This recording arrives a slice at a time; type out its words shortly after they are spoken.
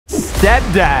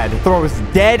Stepdad throws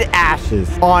dead ashes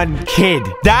on kid.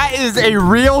 That is a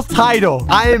real title.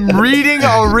 I am reading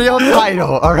a real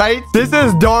title, all right? This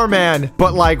is Dhar Mann,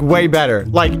 but like way better.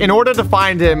 Like in order to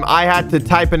find him, I had to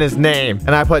type in his name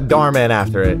and I put Dhar Mann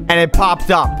after it. And it popped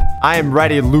up. I am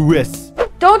ready, Lewis.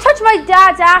 Don't touch my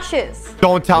dad's ashes.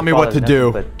 Don't tell me what to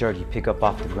do. But dirty pick up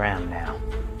off the ground now.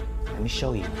 Let me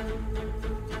show you.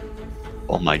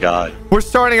 Oh my god. We're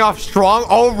starting off strong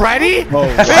already? Oh,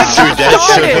 It's just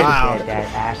started. Wow. That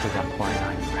ashes I'm pouring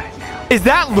on you right now. Is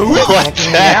that Lewis? What the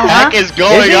heck is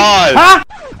going on? Huh?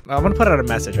 I'm gonna put out a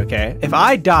message, okay? If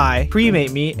I die,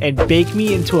 cremate me and bake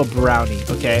me into a brownie,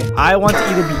 okay? I want to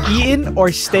either be eaten or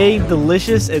stay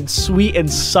delicious and sweet and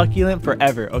succulent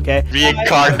forever, okay?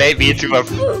 Reincarnate me into a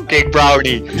fucking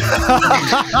brownie.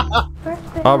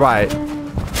 All right.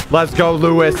 Let's go,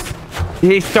 Lewis.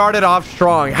 He started off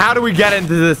strong. How do we get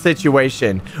into this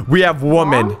situation? We have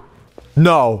woman. Mom?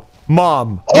 No.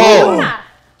 Mom. Oh. What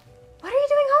are you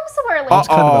doing home so early? It's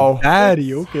kind of a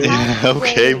baddie, okay?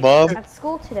 Okay, mom. At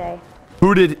school today.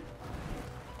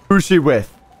 Who's she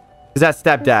with? Is that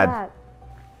stepdad?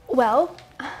 Well,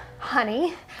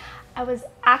 honey, I was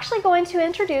actually going to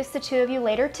introduce the two of you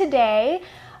later today,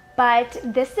 but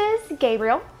this is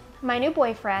Gabriel, my new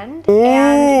boyfriend,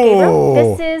 and Gabriel,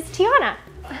 this is Tiana,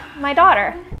 my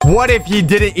daughter. What if he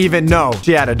didn't even know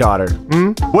she had a daughter?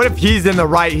 What if he's in the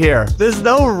right here? There's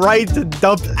no right to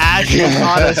dump ashes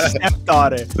on a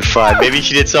stepdaughter. Fine. Maybe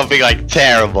she did something like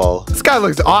terrible. This guy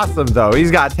looks awesome, though. He's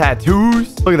got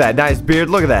tattoos. Look at that nice beard.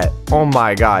 Look at that. Oh,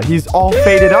 my God. He's all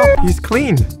faded up. He's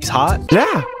clean. He's hot.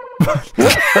 Yeah.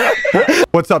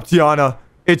 What's up, Tiana?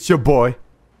 It's your boy.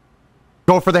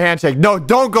 Go for the handshake. No,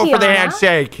 don't go for the Tiana?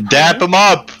 handshake. Dap him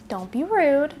up. Don't be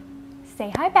rude.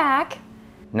 Say hi back.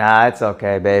 Nah, it's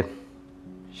okay, babe.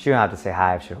 She don't have to say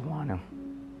hi if she don't want to.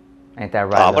 Ain't that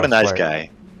right? Oh, what a little nice squirt? guy.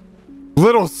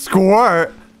 Little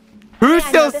squirt. Who I know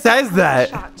still this says might be a that?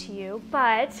 shock to you,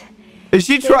 but Is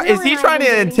he Gabriel trying and I to have been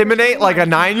dating for intimidate 3 like a months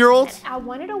now, 9-year-old? and I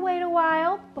wanted to wait a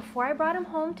while before I brought him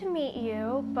home to meet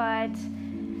you, but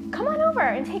come on over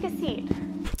and take a seat.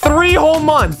 3 whole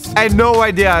months and no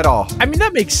idea at all. I mean,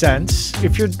 that makes sense.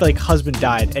 If your like husband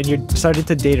died and you're starting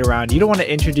to date around, you don't want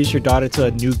to introduce your daughter to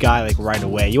a new guy like right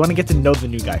away. You want to get to know the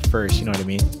new guy first. You know what I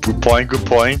mean? Good point. Good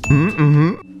point.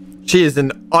 She is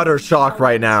in utter shock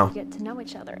right now. Get to know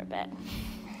each other a bit.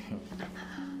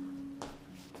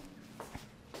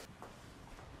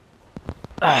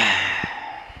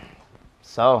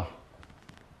 So,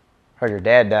 heard your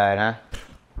dad died, huh?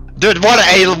 Dude, what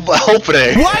a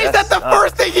opening. Why is that the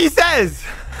first thing he says?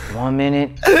 1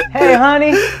 minute. Hey,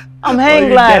 honey, I'm hang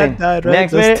your dad gliding. died, right?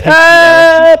 Next Those minute,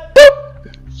 10 boop,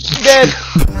 dead.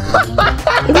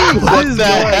 What the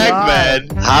heck, man?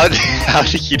 How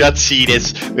did you not see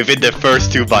this within the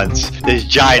first 2 months? This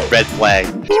giant red flag.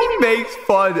 Who makes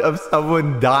fun of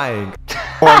someone dying?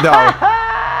 Oh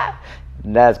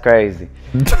no. That's crazy.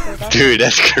 Dude,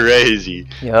 that's crazy.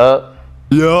 Yup.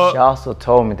 She Yeah. also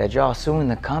told me that y'all suing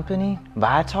the company,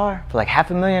 Viator, for like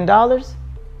 $500,000.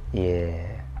 Yeah,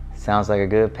 sounds like a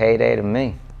good payday to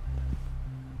me.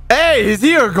 Hey, is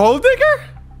he a gold digger?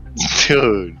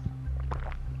 Dude.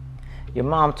 Your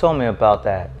mom told me about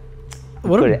that.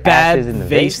 What Put a ashes bad in the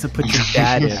vase vase. to put your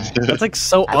dad in. That's like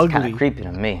so That's kind ugly. of creepy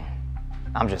to me.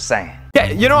 I'm just saying. Yeah,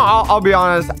 you know, I'll be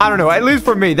honest. I don't know. At least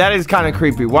for me, that is kind of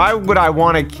creepy. Why would I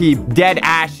want to keep dead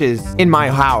ashes in my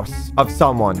house of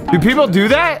someone? Do people do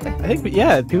that? I think,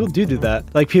 yeah, people do that.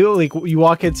 Like, people, like, you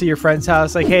walk into your friend's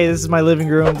house, like, hey, this is my living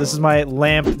room. This is my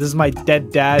lamp. This is my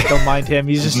dead dad. Don't mind him.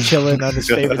 He's just chilling on his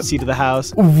favorite seat of the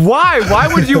house. Why? Why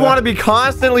would you want to be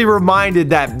constantly reminded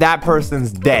that that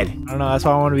person's dead? I don't know. That's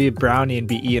why I want to be a brownie and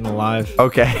be eaten alive.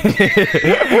 Okay.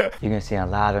 You're gonna see a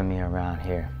lot of me around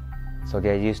here, so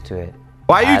get used to it.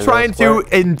 Why are you Hi, trying little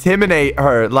to intimidate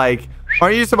her? Like,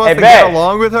 aren't you supposed Hey, to get babe.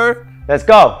 along with her? Let's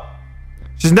go.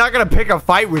 She's not going to pick a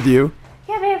fight with you.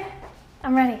 Yeah, babe.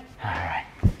 I'm ready. All right.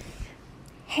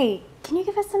 Hey, can you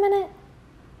give us a minute?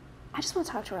 I just want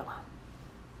to talk to her alone.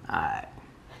 All right.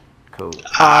 Cool.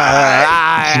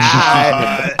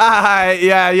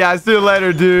 Yeah. See you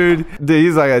later, dude. Dude,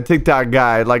 he's like a TikTok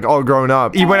guy, like all grown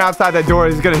up. He went outside that door.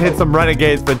 He's going to hit some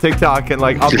renegades for TikTok and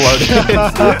like upload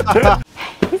it.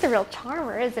 He's a real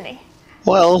charmer, isn't he?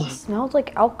 Well, Smelled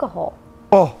like alcohol.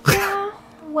 Oh. Yeah,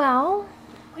 well,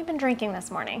 we've been drinking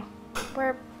this morning.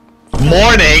 We're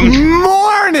morning.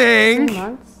 Morning. 3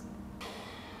 months.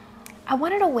 I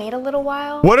wanted to wait a little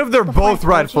while. What if they're before I both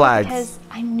told red you flags? Because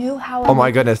I knew how. Oh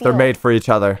my goodness, they're made for each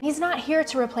other. He's not here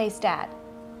to replace Dad.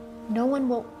 No one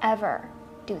will ever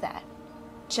do that.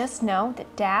 Just know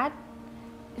that Dad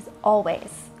is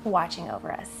always watching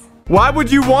over us. Why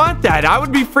would you want that? I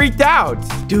would be freaked out.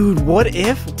 Dude, what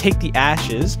if take the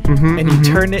ashes and you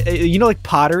turn it, you know, like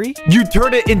pottery? You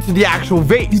turn it into the actual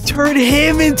vase. You turn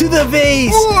him into the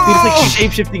vase. Dude, it's like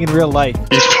shape-shifting in real life.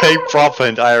 He's playing proper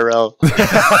in IRL.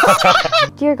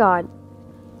 Dear God,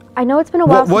 I know it's been a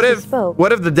while since we spoke.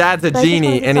 What if the dad's a but I just genie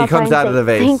wanted to and he stop by comes out of the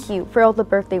vase? Thank you for all the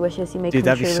birthday wishes you make Dude,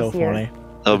 come that'd true be so this year. funny.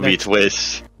 That'll be a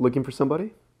twist. Looking for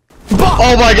somebody?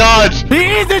 Oh my god! He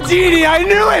is a genie! I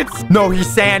knew it! No, he's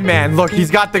Sandman. Look, he's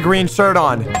got the green shirt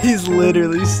on. He's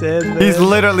literally Sandman. He's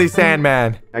literally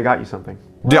Sandman. I got you something.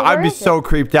 Dude, Well, I'd where be is so it?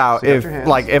 creeped out Sit out if, your hands.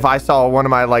 like, if I saw one of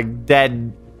my, like,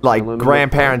 dead, like, Eliminate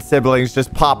grandparents, siblings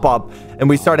just pop up and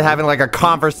we started having, like, a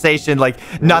conversation, like,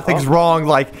 nothing's wrong,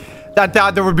 like, that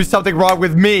there would be something wrong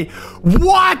with me.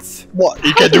 What? What?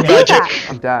 You can do you do magic? that?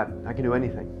 I'm Dad. I can do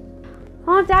anything.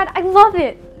 Oh, Dad, I love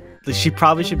it. She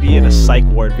probably should be in a psych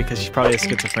ward because she probably has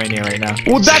schizophrenia right now.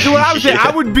 Well, that's what I was saying. I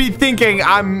would be thinking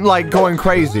I'm, like, going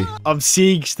crazy. I'm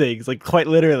seeing things, like, quite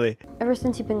literally. Ever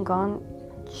since you've been gone,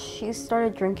 she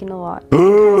started drinking a lot. Kind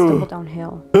of stumbled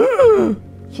downhill.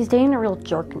 She's dating a real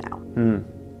jerk now.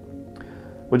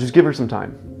 Well, just give her some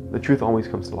time. The truth always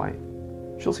comes to light.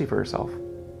 She'll see for herself.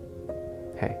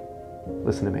 Hey,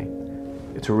 listen to me.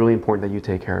 It's really important that you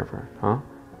take care of her, huh?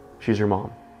 She's your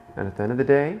mom. And at the end of the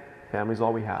day, family's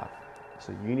all we have.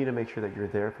 So you need to make sure that you're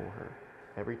there for her.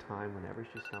 Every time, whenever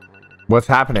she's stumbling. What's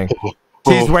happening?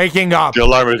 She's waking up. The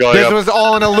alarm is going This up. was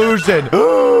all an illusion.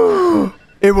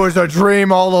 It was a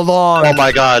dream all along. Oh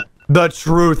my god. The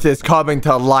truth is coming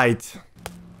to light.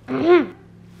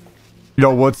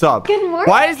 Yo, what's up? Good morning,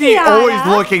 Why is he Kiara. always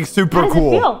looking super How does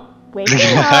cool? it feel? Waking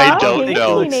I up, don't being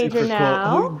know. a teenager Super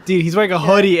now. cool. Dude, he's wearing a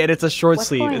hoodie and it's a short What's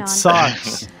sleeve. going It on?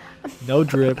 sucks. No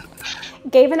drip.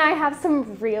 Gabe and I have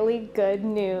some really good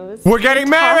news. We're getting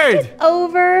We talked married. it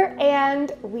over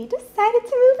and we decided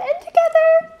to move in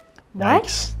together.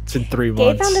 Nice. It's been 3 Gabe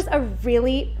months. found us a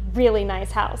really, really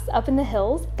nice house up in the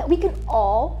hills that we can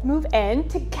all move in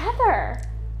together.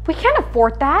 We can't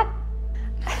afford that.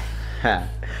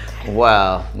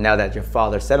 Well, now that your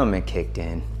father's settlement kicked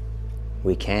in,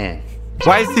 we can.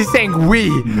 Why is he saying we?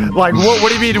 Like, what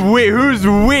do you mean we? Who's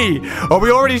we? Are we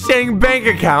already sharing bank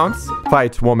accounts?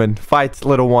 Fight, woman. Fight,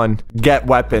 little one. Get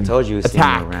weapon. Told you to see me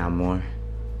Attack. around more,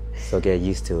 so get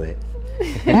used to it.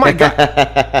 Oh my god.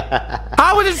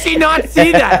 How does she not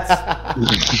see that?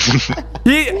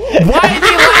 Why is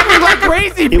he laughing like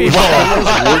crazy people?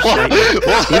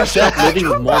 Living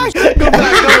with mom's. Go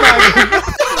back.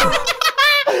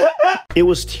 It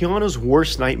was Tiana's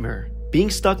worst nightmare, being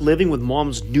stuck living with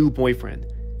mom's new boyfriend.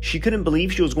 She couldn't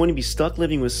believe she was going to be stuck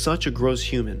living with such a gross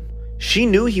human. She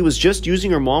knew he was just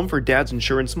using her mom for dad's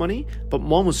insurance money, but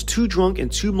mom was too drunk and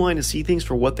too blind to see things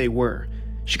for what they were.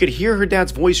 She could hear her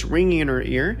dad's voice ringing in her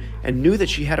ear and knew that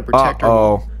she had to protect her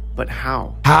mom. But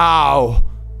how? How?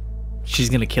 She's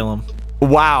gonna kill him.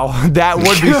 Wow, that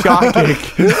would be shocking.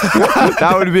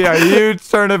 That would be a huge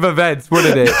turn of events,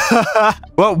 wouldn't it?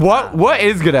 What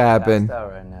is gonna happen?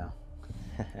 Stop right now.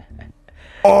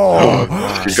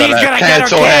 Oh, she's gonna get her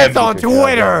cancel kids him. on You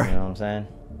Twitter. know what I'm saying?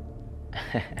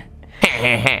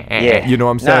 Yeah, you know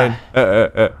what I'm saying?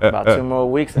 About 2 more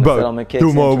weeks and the About settlement kicks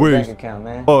 2 more into your weeks. bank account,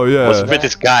 man. Oh yeah. What's with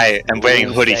this guy and wearing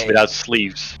hoodies without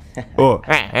sleeves? Oh.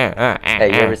 Hey,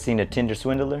 you ever seen a Tinder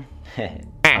swindler?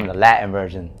 I'm the Latin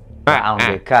version. But I don't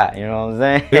get caught, you know what I'm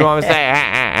saying? You know what I'm saying?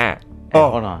 Hey,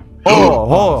 Oh. hold on. Oh, Hold on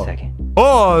hold a second.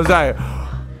 Oh, it's like,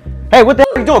 Hey, what the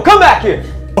hell are you doing? Come back here!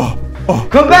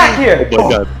 Come back here! Oh my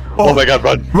god. Oh my god,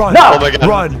 run. run, No! Oh my god.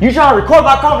 run. You trying to record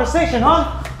my conversation,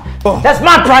 huh? Oh. That's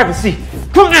my privacy!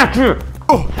 Come back here!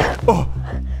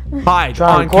 Hi,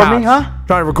 Trying to record me, huh?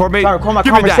 Trying to record me? Trying to record my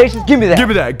Give me that. conversations? Give me that. Give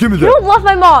me that. Give me You don't that. love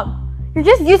my mom. You're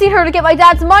just using her to get my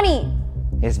dad's money.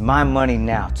 It's my money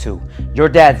now, too. Your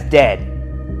dad's dead.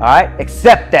 Alright?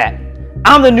 Accept that.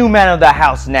 I'm the new man of the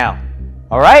house now.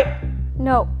 Alright?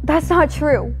 No, that's not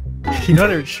true. You know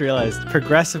what I just realized?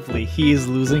 Progressively, he is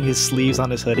losing his sleeves on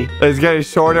his hoodie. It's getting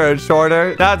shorter and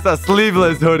shorter. That's a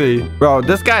sleeveless hoodie. Bro,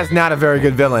 this guy's not a very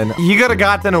good villain. He could have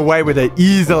gotten away with it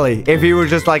easily if he was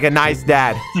just like a nice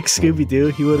dad. Like Scooby-Doo,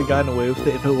 he would have gotten away with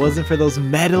it if it wasn't for those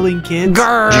meddling kids.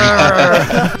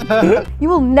 Grrr. You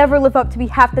will never live up to be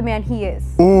half the man he is.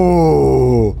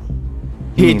 Ooh.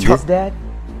 You mean this dad?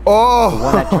 The one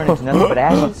Oh. that turned into nothing but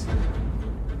ashes?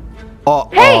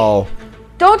 Hey! Oh.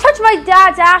 Don't touch my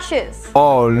dad's ashes.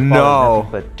 Oh Nothing no.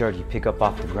 but dirt you pick up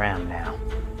off the ground now.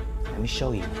 Let me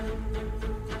show you.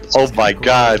 Oh my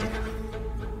god.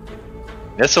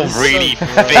 That's some really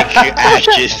thick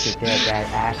ashes. That's the dead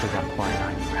dad's ashes I'm pouring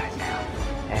on you right now.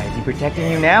 Is he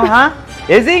protecting you now, huh?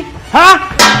 Is he? Huh?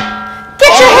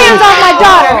 Get your hands off my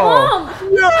daughter. Mom!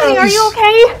 Honey, are you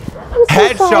okay? I'm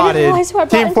so sorry. I didn't realize who I Headshotted. brought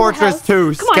Team into the Fortress house. 2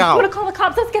 Come on, Scout. I'm gonna call the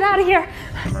cops. Let's get out of here.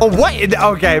 Oh, what?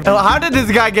 Okay. How did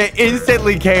this guy get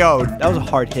instantly KO'd? That was a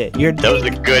hard hit. That was a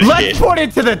good Let's hit. put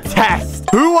it to the test.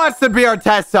 Who wants to be our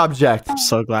test subject? I'm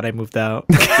so glad I moved out.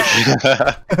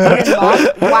 And Mom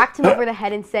whacked him over the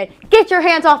head and said, "Get your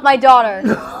hands off my daughter."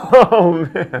 Oh,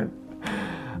 man.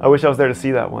 I wish I was there to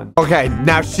see that one. Okay,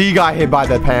 now she got hit by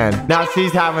the pan. Now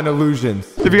she's having illusions.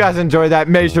 If you guys enjoyed that,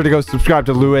 make sure to go subscribe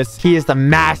to Lewis. He is the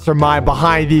mastermind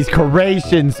behind these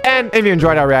creations. And if you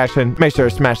enjoyed our reaction, make sure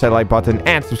to smash that like button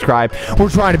and subscribe. We're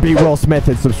trying to beat Will Smith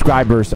in subscribers